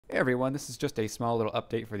Hey everyone, this is just a small little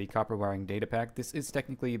update for the copper wiring data pack. This is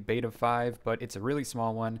technically beta 5, but it's a really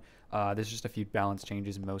small one. There's just a few balance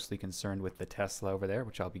changes mostly concerned with the Tesla over there,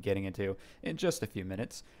 which I'll be getting into in just a few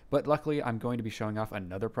minutes. But luckily, I'm going to be showing off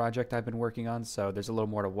another project I've been working on, so there's a little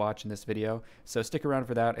more to watch in this video. So stick around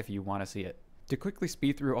for that if you want to see it. To quickly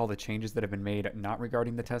speed through all the changes that have been made not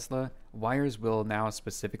regarding the Tesla, wires will now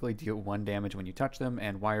specifically deal 1 damage when you touch them,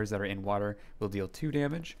 and wires that are in water will deal 2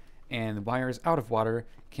 damage. And wires out of water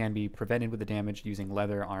can be prevented with the damage using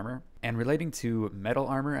leather armor. And relating to metal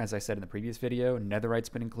armor, as I said in the previous video, netherite's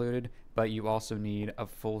been included, but you also need a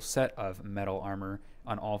full set of metal armor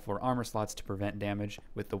on all 4 armor slots to prevent damage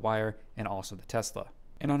with the wire and also the Tesla.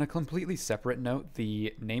 And on a completely separate note,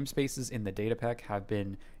 the namespaces in the data pack have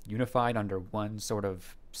been unified under one sort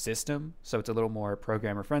of system, so it's a little more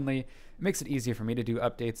programmer friendly. It makes it easier for me to do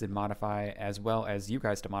updates and modify, as well as you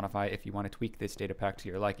guys to modify if you want to tweak this data pack to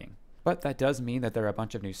your liking. But that does mean that there are a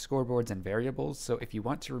bunch of new scoreboards and variables, so if you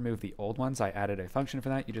want to remove the old ones, I added a function for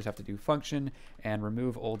that. You just have to do function and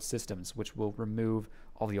remove old systems, which will remove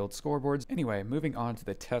all the old scoreboards. Anyway, moving on to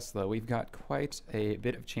the Tesla, we've got quite a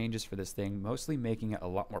bit of changes for this thing, mostly making it a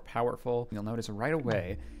lot more powerful. You'll notice right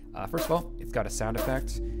away, first of all, it's got a sound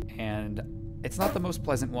effect, and it's not the most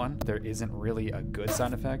pleasant one. There isn't really a good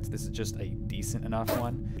sound effect. This is just a decent enough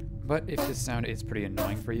one. But if this sound is pretty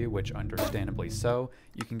annoying for you, which understandably so,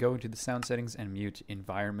 you can go into the sound settings and mute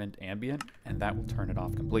environment ambient, and that will turn it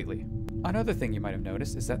off completely. Another thing you might have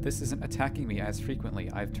noticed is that this isn't attacking me as frequently.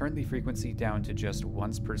 I've turned the frequency down to just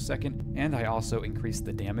once per second, and I also increased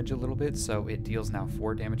the damage a little bit, so it deals now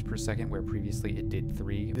 4 damage per second, where previously it did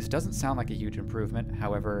 3. This doesn't sound like a huge improvement,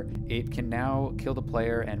 however, it can now kill the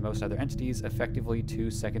player and most other entities effectively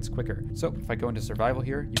 2 seconds quicker. So if I go into survival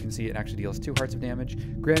here, you can see it actually deals 2 hearts of damage.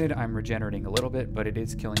 Granted, I'm regenerating a little bit, but it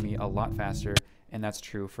is killing me a lot faster, and that's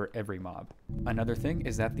true for every mob. Another thing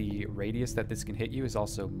is that the radius that this can hit you is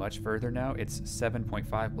also much further now. It's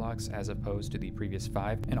 7.5 blocks as opposed to the previous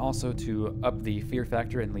 5. And also to up the fear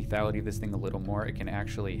factor and lethality of this thing a little more, it can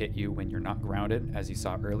actually hit you when you're not grounded. As you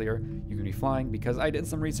saw earlier, you can be flying, because I did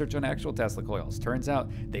some research on actual Tesla coils. Turns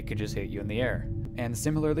out they could just hit you in the air. And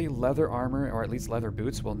similarly, leather armor, or at least leather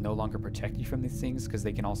boots, will no longer protect you from these things, because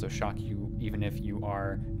they can also shock you even if you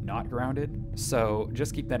are not grounded. So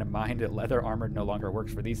just keep that in mind, that leather armor no longer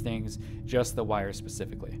works for these things, just the wires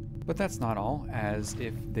specifically. But that's not all, as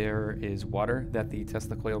if there is water that the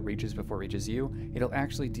Tesla coil reaches before it reaches you, it'll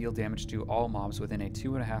actually deal damage to all mobs within a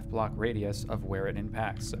 2.5 block radius of where it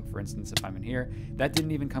impacts. So for instance, if I'm in here, that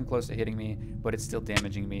didn't even come close to hitting me, but it's still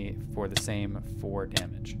damaging me for the same 4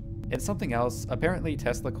 damage. And something else, apparently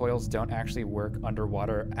Tesla coils don't actually work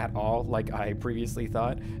underwater at all like I previously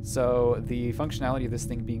thought, so the functionality of this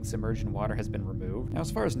thing being submerged in water has been removed. Now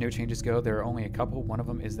as far as no changes go, there are only a couple. One of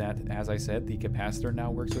them is that, as I said, the capacitor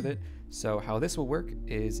now works with it. So how this will work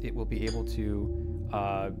is it will be able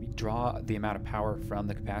to draw the amount of power from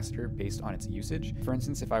the capacitor based on its usage. For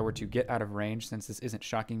instance, if I were to get out of range, since this isn't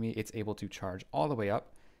shocking me, it's able to charge all the way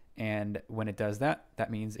up. And when it does that,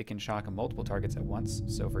 that means it can shock multiple targets at once.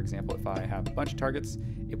 So for example, if I have a bunch of targets,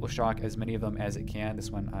 it will shock as many of them as it can.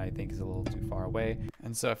 This one I think is a little too far away.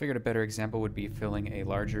 And so I figured a better example would be filling a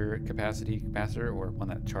larger capacity capacitor, or one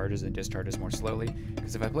that charges and discharges more slowly.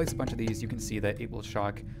 Because if I place a bunch of these, you can see that it will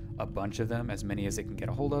shock a bunch of them, as many as it can get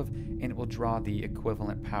a hold of, and it will draw the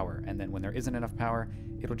equivalent power. And then when there isn't enough power,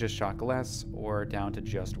 it'll just shock less, or down to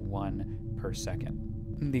just 1 per second.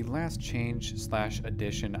 The last change /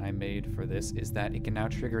 addition I made for this is that it can now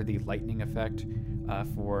trigger the lightning effect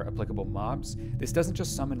for applicable mobs. This doesn't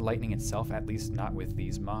just summon lightning itself, at least not with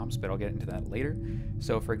these mobs, but I'll get into that later.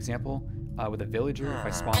 So for example, with a villager, if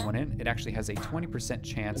I spawn one in, it actually has a 20%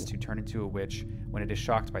 chance to turn into a witch when it is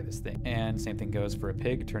shocked by this thing. And same thing goes for a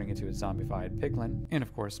pig, turning into a zombified piglin. And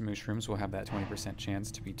of course, mushrooms will have that 20%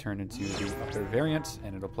 chance to be turned into the upper variant,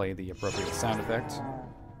 and it'll play the appropriate sound effect.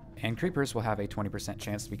 And creepers will have a 20%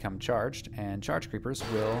 chance to become charged, and charged creepers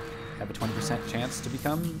will have a 20% chance to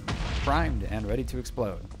become primed and ready to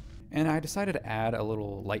explode. And I decided to add a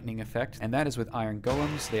little lightning effect, and that is with iron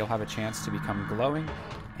golems. They'll have a chance to become glowing,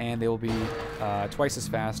 and they will be twice as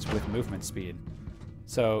fast with movement speed.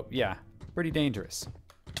 So yeah, pretty dangerous.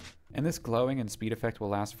 And this glowing and speed effect will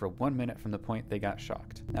last for 1 minute from the point they got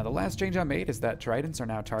shocked. Now the last change I made is that tridents are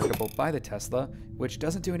now targetable by the Tesla, which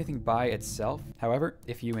doesn't do anything by itself. However,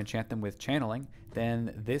 if you enchant them with channeling,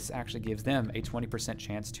 then this actually gives them a 20%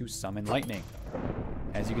 chance to summon lightning,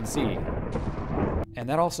 as you can see. And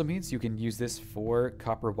that also means you can use this for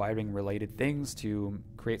copper wiring related things to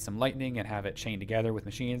create some lightning and have it chain together with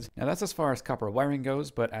machines. Now that's as far as copper wiring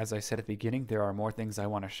goes, but as I said at the beginning, there are more things I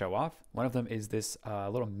want to show off. One of them is this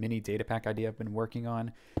little mini data pack idea I've been working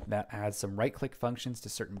on that adds some right-click functions to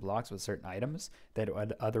certain blocks with certain items that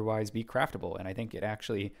would otherwise be craftable, and I think it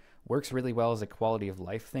actually works really well as a quality of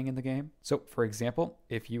life thing in the game. So for example,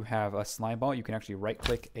 if you have a slime ball, you can actually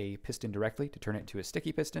right-click a piston directly to turn it into a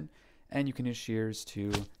sticky piston, and you can use shears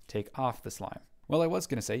to take off the slime. Well, I was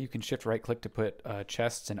going to say you can shift right click to put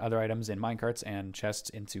chests and other items in minecarts and chests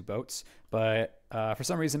into boats, but for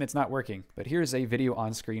some reason it's not working. But here's a video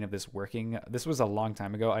on screen of this working. This was a long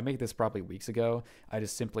time ago. I made this probably weeks ago. I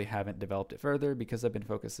just simply haven't developed it further because I've been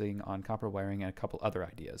focusing on copper wiring and a couple other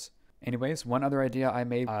ideas. Anyways, one other idea I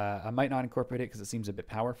made, I might not incorporate it because it seems a bit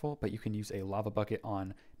powerful, but you can use a lava bucket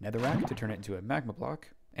on netherrack to turn it into a magma block.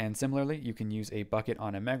 And similarly, you can use a bucket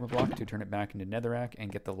on a magma block to turn it back into netherrack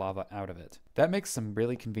and get the lava out of it. That makes some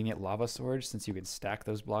really convenient lava storage since you can stack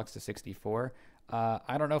those blocks to 64.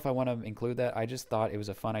 I don't know if I want to include that. I just thought it was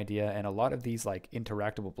a fun idea, and a lot of these like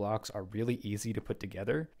interactable blocks are really easy to put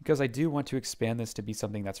together because I do want to expand this to be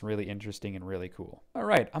something that's really interesting and really cool. All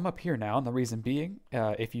right, I'm up here now, and the reason being,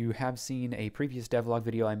 if you have seen a previous devlog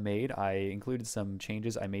video I made, I included some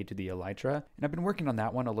changes I made to the Elytra, and I've been working on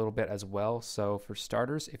that one a little bit as well. So for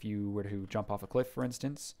starters, if you were to jump off a cliff, for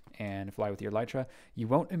instance, and fly with your Elytra, you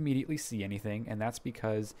won't immediately see anything, and that's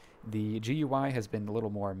because the GUI has been a little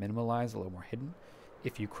more minimalized, a little more hidden.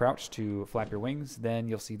 If you crouch to flap your wings, then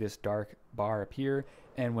you'll see this dark bar appear,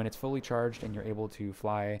 and when it's fully charged and you're able to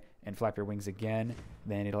fly and flap your wings again,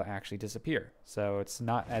 then it'll actually disappear. So it's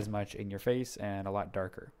not as much in your face and a lot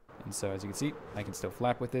darker. And so as you can see, I can still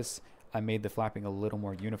flap with this. I made the flapping a little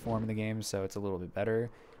more uniform in the game, so it's a little bit better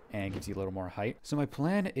and gives you a little more height. So my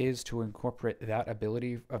plan is to incorporate that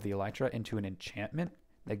ability of the Elytra into an enchantment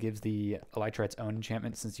that gives the Elytra its own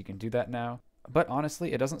enchantment, since you can do that now. But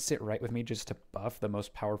honestly, it doesn't sit right with me just to buff the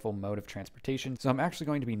most powerful mode of transportation, so I'm actually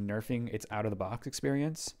going to be nerfing its out-of-the-box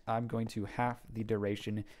experience. I'm going to half the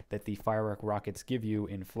duration that the firework rockets give you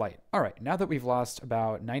in flight. Alright, now that we've lost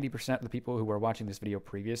about 90% of the people who were watching this video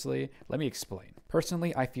previously, let me explain.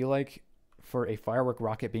 Personally, I feel like for a firework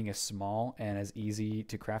rocket being as small and as easy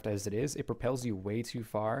to craft as it is, it propels you way too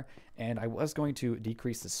far, and I was going to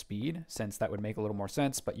decrease the speed since that would make a little more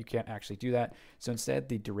sense, but you can't actually do that, so instead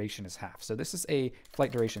the duration is half. So this is a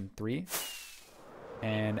flight duration 3,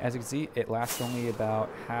 and as you can see, it lasts only about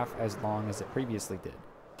half as long as it previously did.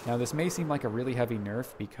 Now this may seem like a really heavy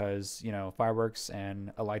nerf because, you know, fireworks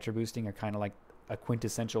and Elytra boosting are kind of like a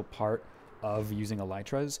quintessential part of using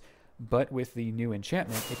Elytras. But with the new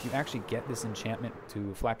enchantment, if you actually get this enchantment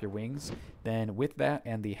to flap your wings, then with that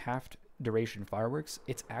and the halved duration fireworks,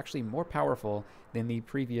 it's actually more powerful than the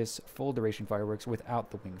previous full duration fireworks without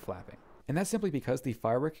the wing flapping. And that's simply because the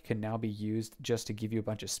firework can now be used just to give you a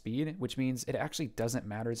bunch of speed, which means it actually doesn't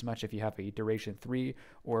matter as much if you have a duration 3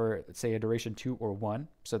 or let's say a duration 2 or 1,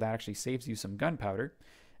 so that actually saves you some gunpowder.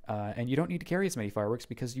 And you don't need to carry as many fireworks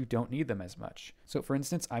because you don't need them as much. So for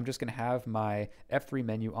instance, I'm just going to have my F3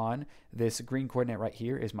 menu on. This green coordinate right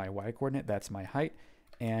here is my Y coordinate, that's my height.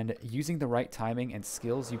 And using the right timing and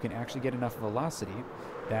skills, you can actually get enough velocity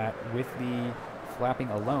that with the flapping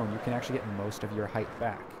alone, you can actually get most of your height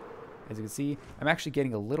back. As you can see, I'm actually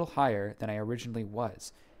getting a little higher than I originally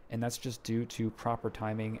was. And that's just due to proper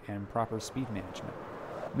timing and proper speed management.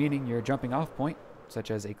 Meaning your jumping off point,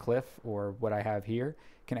 such as a cliff or what I have here,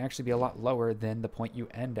 can actually be a lot lower than the point you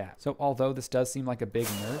end at. So although this does seem like a big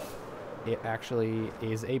nerf, it actually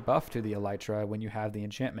is a buff to the Elytra when you have the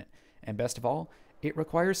enchantment. And best of all, it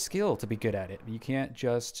requires skill to be good at it. You can't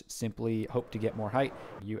just simply hope to get more height.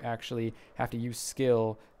 You actually have to use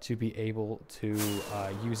skill to be able to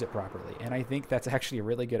use it properly. And I think that's actually a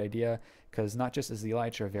really good idea, because not just is the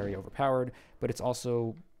Elytra very overpowered, but it's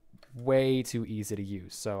also way too easy to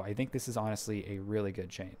use. So I think this is honestly a really good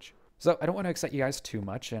change. So I don't want to excite you guys too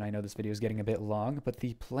much, and I know this video is getting a bit long, but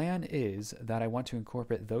the plan is that I want to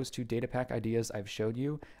incorporate those 2 data pack ideas I've showed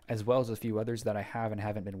you, as well as a few others that I have and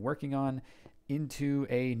haven't been working on, into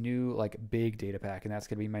a new like big data pack, and that's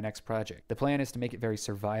going to be my next project. The plan is to make it very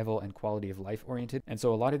survival and quality of life oriented, and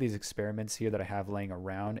so a lot of these experiments here that I have laying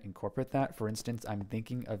around incorporate that. For instance, I'm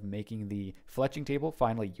thinking of making the fletching table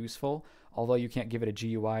finally useful. Although you can't give it a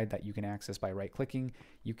GUI that you can access by right clicking,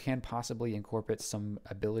 you can possibly incorporate some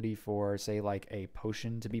ability for say like a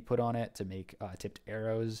potion to be put on it to make tipped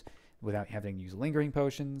arrows without having to use lingering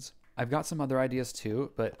potions. I've got some other ideas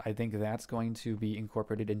too, but I think that's going to be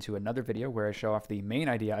incorporated into another video where I show off the main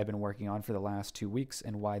idea I've been working on for the last 2 weeks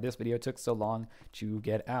and why this video took so long to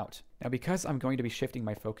get out. Now, because I'm going to be shifting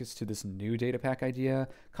my focus to this new data pack idea,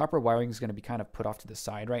 copper wiring is going to be kind of put off to the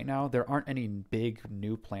side right now. There aren't any big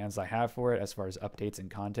new plans I have for it as far as updates and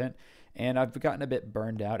content, and I've gotten a bit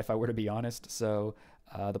burned out if I were to be honest, so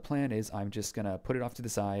the plan is I'm just going to put it off to the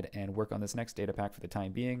side and work on this next data pack for the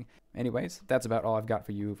time being. Anyways, that's about all I've got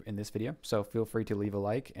for you in this video, so feel free to leave a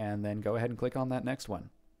like and then go ahead and click on that next one.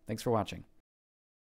 Thanks for watching.